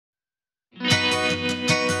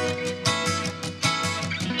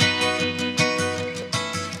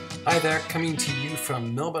Hi there, coming to you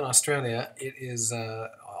from Melbourne, Australia. It is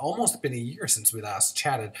almost been a year since we last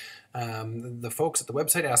chatted. The folks at the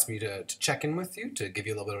website asked me to check in with you, to give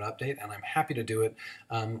you a little bit of an update, and I'm happy to do it.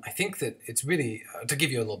 I think that it's really, to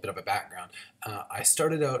give you a little bit of a background, I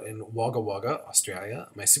started out in Wagga Wagga, Australia.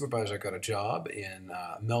 My supervisor got a job in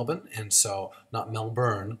Melbourne, and so, not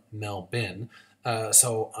Melbourne, Melbourne.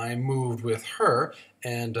 So I moved with her,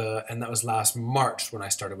 and that was last March when I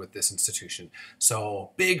started with this institution. So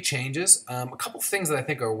big changes. A couple things that I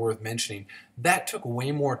think are worth mentioning. That took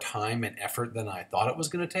way more time and effort than I thought it was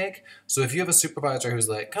going to take. So if you have a supervisor who's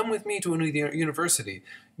like, come with me to a new university,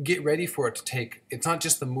 get ready for it to take, it's not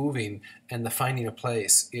just the moving and the finding a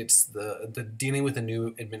place, it's the dealing with a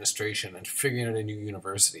new administration and figuring out a new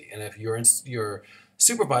university. And if your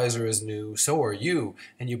supervisor is new, so are you,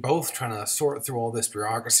 and you're both trying to sort through all this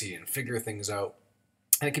bureaucracy and figure things out,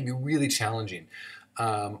 and it can be really challenging.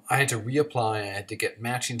 I had to reapply, I had to get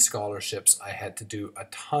matching scholarships, I had to do a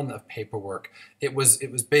ton of paperwork. It was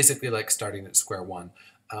basically like starting at square one.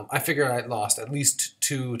 I figured I'd lost at least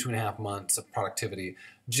 2.5 months of productivity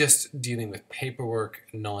just dealing with paperwork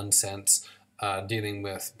nonsense, dealing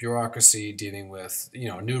with bureaucracy, dealing with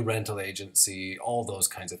new rental agency, all those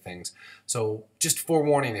kinds of things. So just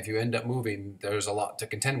forewarning, if you end up moving, there's a lot to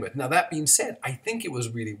contend with. Now that being said, I think it was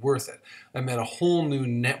really worth it. I met a whole new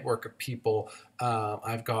network of people.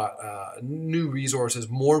 I've got new resources,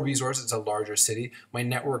 more resources. It's a larger city. My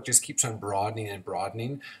network just keeps on broadening and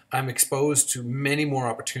broadening. I'm exposed to many more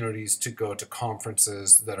opportunities to go to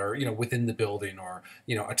conferences that are within the building, or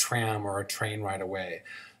a tram or a train ride away.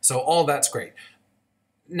 So all that's great.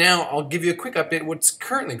 Now I'll give you a quick update what's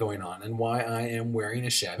currently going on and why I am wearing a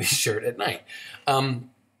shabby shirt at night.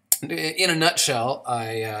 In a nutshell,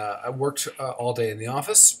 I worked all day in the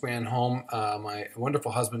office, ran home, my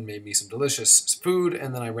wonderful husband made me some delicious food,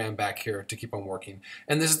 and then I ran back here to keep on working.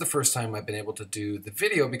 And this is the first time I've been able to do the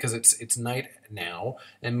video because it's night now,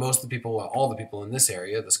 and most of the people, well, all the people in this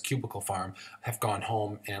area, this cubicle farm, have gone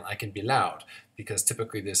home, and I can be loud because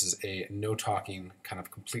typically this is a no talking, kind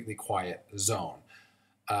of completely quiet zone.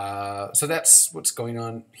 So that's what's going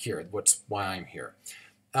on here, why I'm here.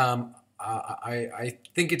 I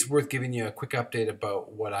think it's worth giving you a quick update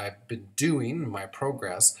about what I've been doing, my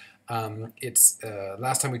progress.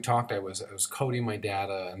 Last time we talked, I was coding my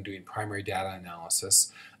data and doing primary data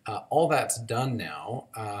analysis. All that's done now.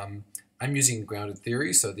 I'm using grounded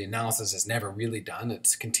theory, so the analysis is never really done.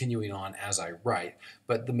 It's continuing on as I write,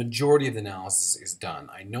 but the majority of the analysis is done.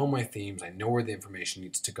 I know my themes, I know where the information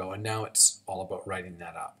needs to go, and now it's all about writing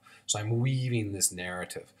that up. So I'm weaving this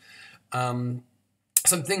narrative. Some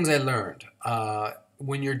things I learned.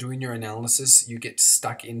 When you're doing your analysis, you get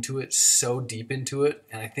stuck into it, so deep into it,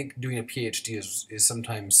 and I think doing a PhD is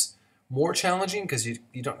sometimes more challenging because you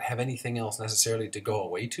don't have anything else necessarily to go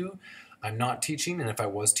away to. I'm not teaching, and if I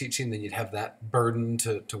was teaching, then you'd have that burden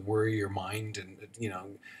to worry your mind and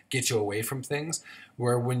get you away from things.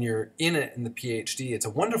 Where when you're in it in the PhD, it's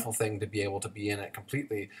a wonderful thing to be able to be in it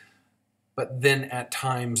completely. But then at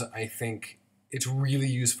times, I think it's really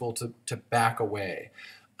useful to back away.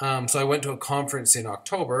 So I went to a conference in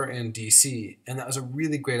October in DC, and that was a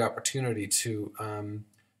really great opportunity to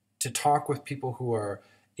talk with people who are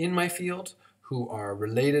in my field, who are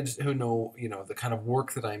related, who know the kind of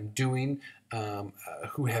work that I'm doing,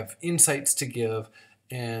 who have insights to give,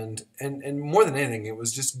 and more than anything, it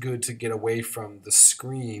was just good to get away from the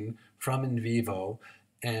screen, from in vivo,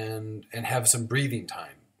 and have some breathing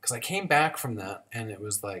time. Because I came back from that, and it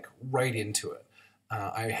was like right into it.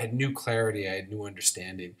 I had new clarity, I had new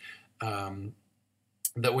understanding.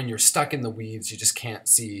 That when you're stuck in the weeds, you just can't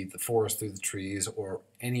see the forest through the trees, or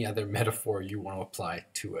any other metaphor you want to apply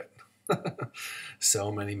to it.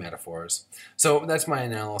 So many metaphors. So that's my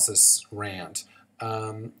analysis rant.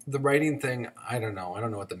 The writing thing, I don't know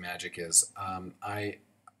what the magic is. I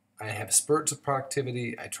have spurts of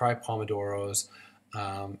productivity, I try Pomodoros,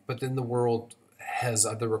 but then the world has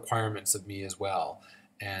other requirements of me as well,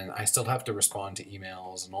 and I still have to respond to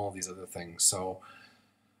emails and all these other things. So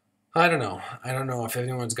I don't know if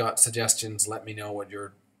anyone's got suggestions. Let me know what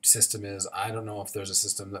your system is. I don't know if there's a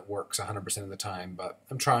system that works 100% of the time, but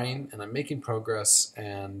I'm trying and I'm making progress,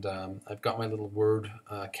 and I've got my little word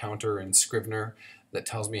counter in Scrivener that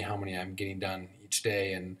tells me how many I'm getting done each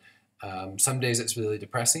day, and some days it's really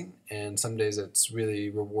depressing and some days it's really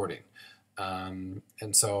rewarding.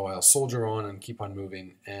 And so I'll soldier on and keep on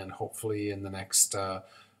moving, and hopefully in the next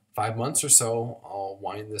 5 months or so I'll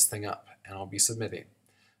wind this thing up and I'll be submitting.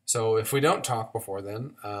 So if we don't talk before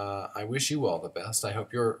then, I wish you all the best. I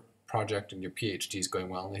hope your project and your PhD is going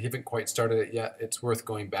well. And if you haven't quite started it yet, it's worth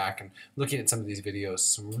going back and looking at some of these videos,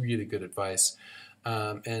 some really good advice.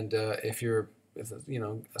 And if you're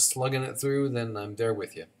slugging it through, then I'm there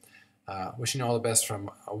with you. Wishing you all the best from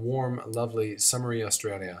a warm, lovely, summery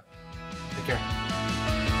Australia. Take care.